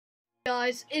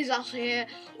Guys, Isaac here.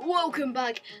 Welcome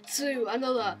back to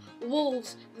another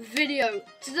Wolves video.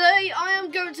 Today I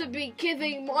am going to be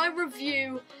giving my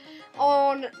review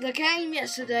on the game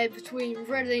yesterday between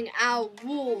Reading and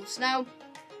Wolves. Now,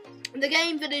 the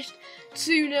game finished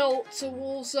 2-0 to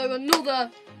Wolves, so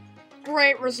another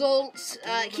great result.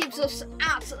 Keeps us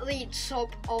at the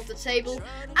top of the table,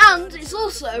 and it's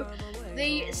also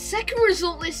the second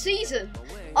result this season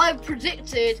I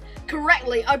predicted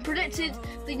correctly. I predicted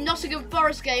the Nottingham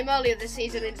Forest game earlier this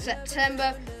season in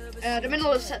September, the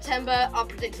middle of September. I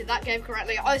predicted that game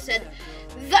correctly. I said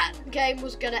that game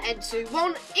was going to end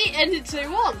 2-1. It ended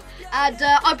 2-1. And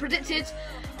I predicted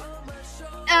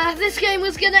this game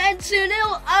was going to end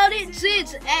 2-0, and it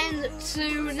did end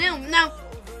 2-0. Now,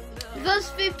 the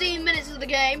first 15 minutes of the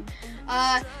game,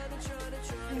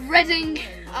 Reading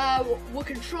were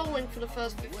controlling for the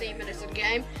first 15 minutes of the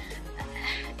game.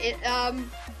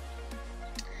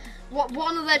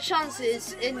 One of their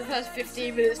chances in the first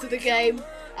 15 minutes of the game,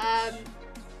 I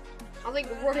think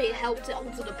Roddy helped it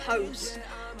onto the post.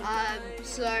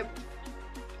 So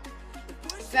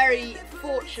very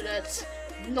fortunate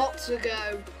not to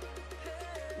go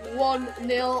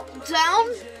 1-0 down.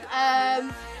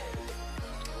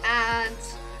 And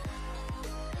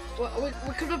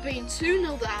we could have been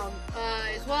 2-0 down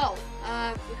as well.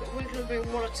 We could have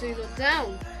been 1 or 2-0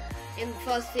 down in the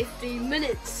first 15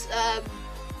 minutes.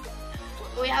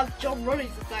 We have John Ruddy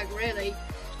to thank, really,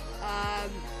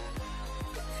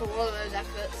 for one of those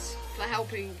efforts, for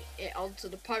helping it onto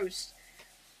the post.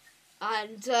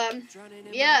 And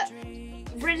yeah,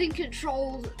 Reading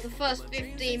controlled the first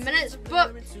 15 minutes,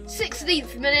 but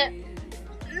 16th minute,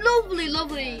 lovely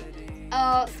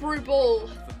through ball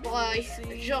by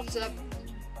Jota.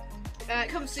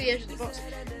 Comes to the edge of the box,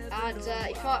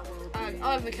 and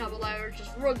Ivan Caballero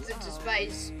just runs into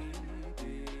space,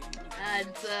 and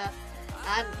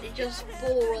he just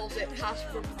ball rolls it past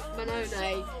from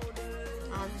Manone,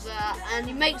 and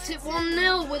he makes it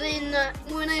 1-0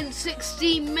 within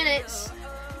 16 minutes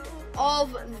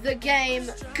of the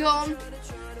game gone.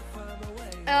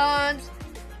 And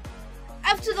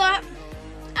after that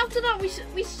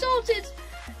we started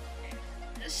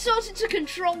to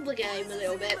control the game a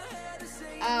little bit,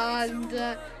 and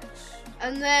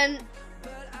then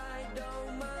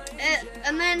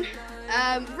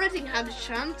Reading had a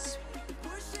chance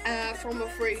from a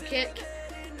free kick,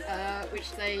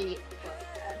 which they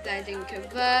didn't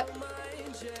convert,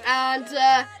 and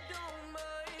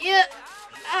yeah,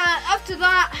 after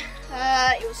that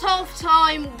it was half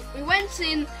time. We went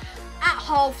in at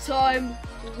half time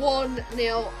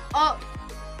 1-0 up.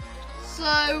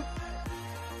 So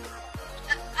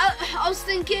I was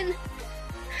thinking,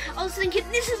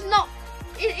 this is not,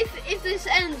 if this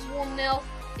ends 1-0,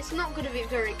 it's not going to be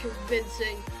very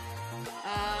convincing,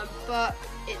 but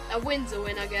a win's a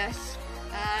win, I guess.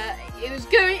 It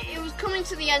was coming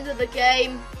to the end of the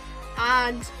game,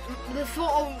 and the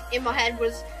thought in my head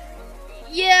was,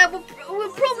 yeah, we're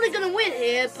probably going to win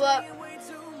here, but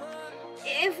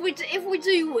if we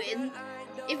do win,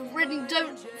 if Reading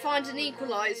don't find an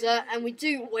equaliser and we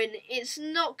do win, it's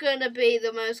not going to be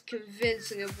the most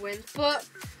convincing of wins, but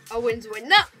a win's a win.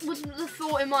 That was the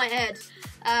thought in my head.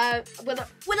 With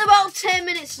about 10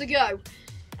 minutes to go,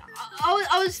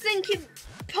 I was thinking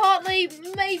partly,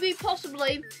 maybe,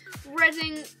 possibly,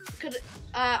 Reading could.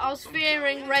 I was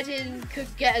fearing Reading could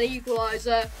get an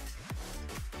equaliser,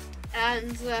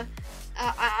 and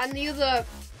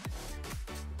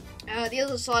the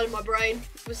other side of my brain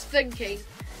was thinking,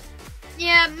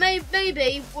 yeah,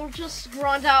 maybe we'll just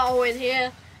grind out a win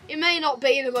here. It may not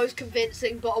be the most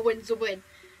convincing, but a win's a win.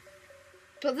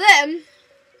 But then,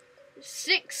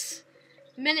 6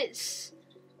 minutes,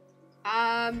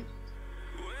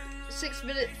 6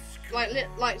 minutes,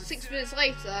 like 6 minutes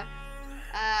later,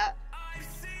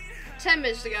 10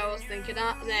 minutes to go, I was thinking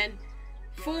that, and then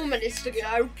 4 minutes to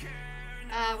go.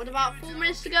 With about 4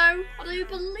 minutes to go, I do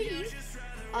believe,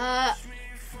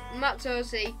 Matt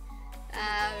Dorsey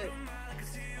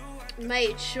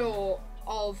made sure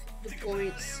of the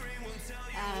points,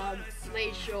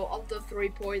 made sure of the 3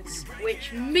 points,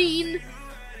 which mean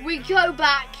we go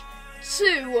back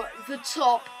to the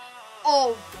top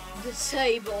of the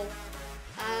table.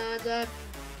 And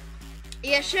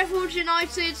yeah, Sheffield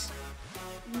United,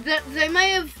 they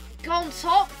may have gone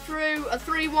top through a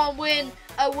 3-1 win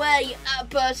away at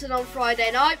Burton on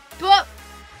Friday night, but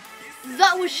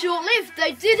that was short-lived.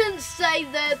 They didn't stay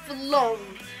there for long,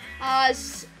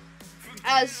 as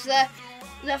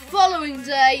the following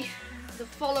day,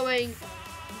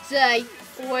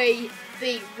 we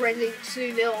beat Reading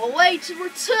 2-0 away to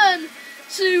return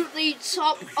to the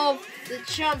top of the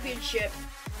championship.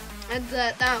 And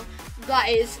now that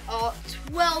is our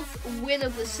 12th win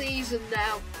of the season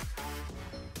now.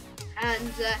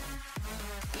 And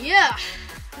yeah,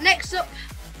 next up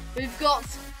we've got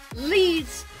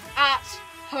Leeds at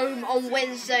home on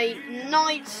Wednesday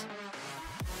night,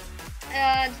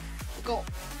 and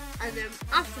then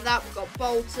after that we've got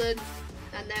Bolton,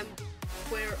 and then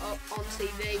we're up on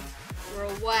TV. We're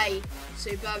away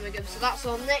to Birmingham, so that's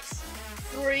our next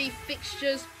 3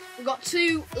 fixtures. We've got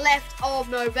 2 left of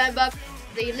November.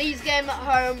 The Leeds game at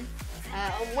home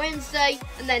on Wednesday,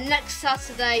 and then next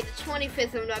Saturday, the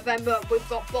 25th of November, we've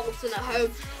got Bolton at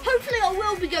home. Hopefully I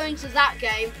will be going to that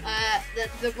game,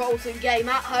 the Bolton game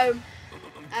at home.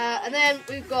 And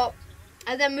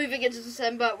then moving into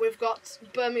December, we've got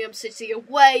Birmingham City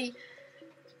away,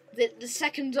 the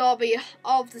second derby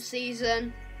of the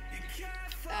season.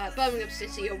 Birmingham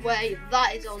City away,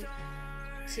 that is on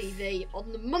TV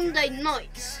on the Monday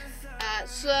night.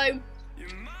 So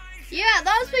yeah,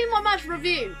 that's been my match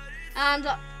review, and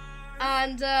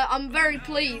I'm very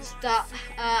pleased that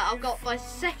I've got my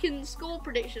second score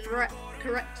prediction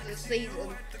correct this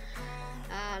season.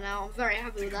 Now I'm very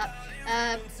happy with that.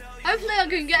 Hopefully I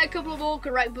can get a couple more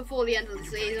correct before the end of the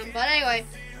season. But anyway,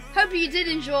 hope you did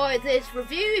enjoy this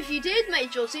review. If you did,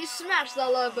 make sure to smash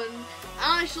that like button, and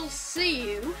I shall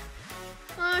see you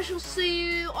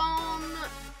on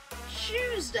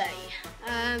Tuesday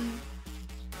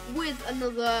with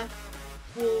another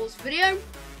Wars video.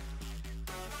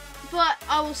 But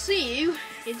I will see you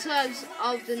in terms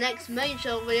of the next main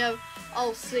channel video.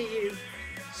 I'll see you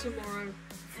tomorrow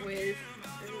with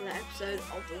an episode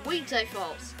of the Weekday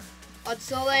Files.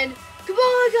 Until then,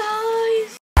 goodbye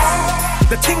guys!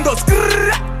 The thing goes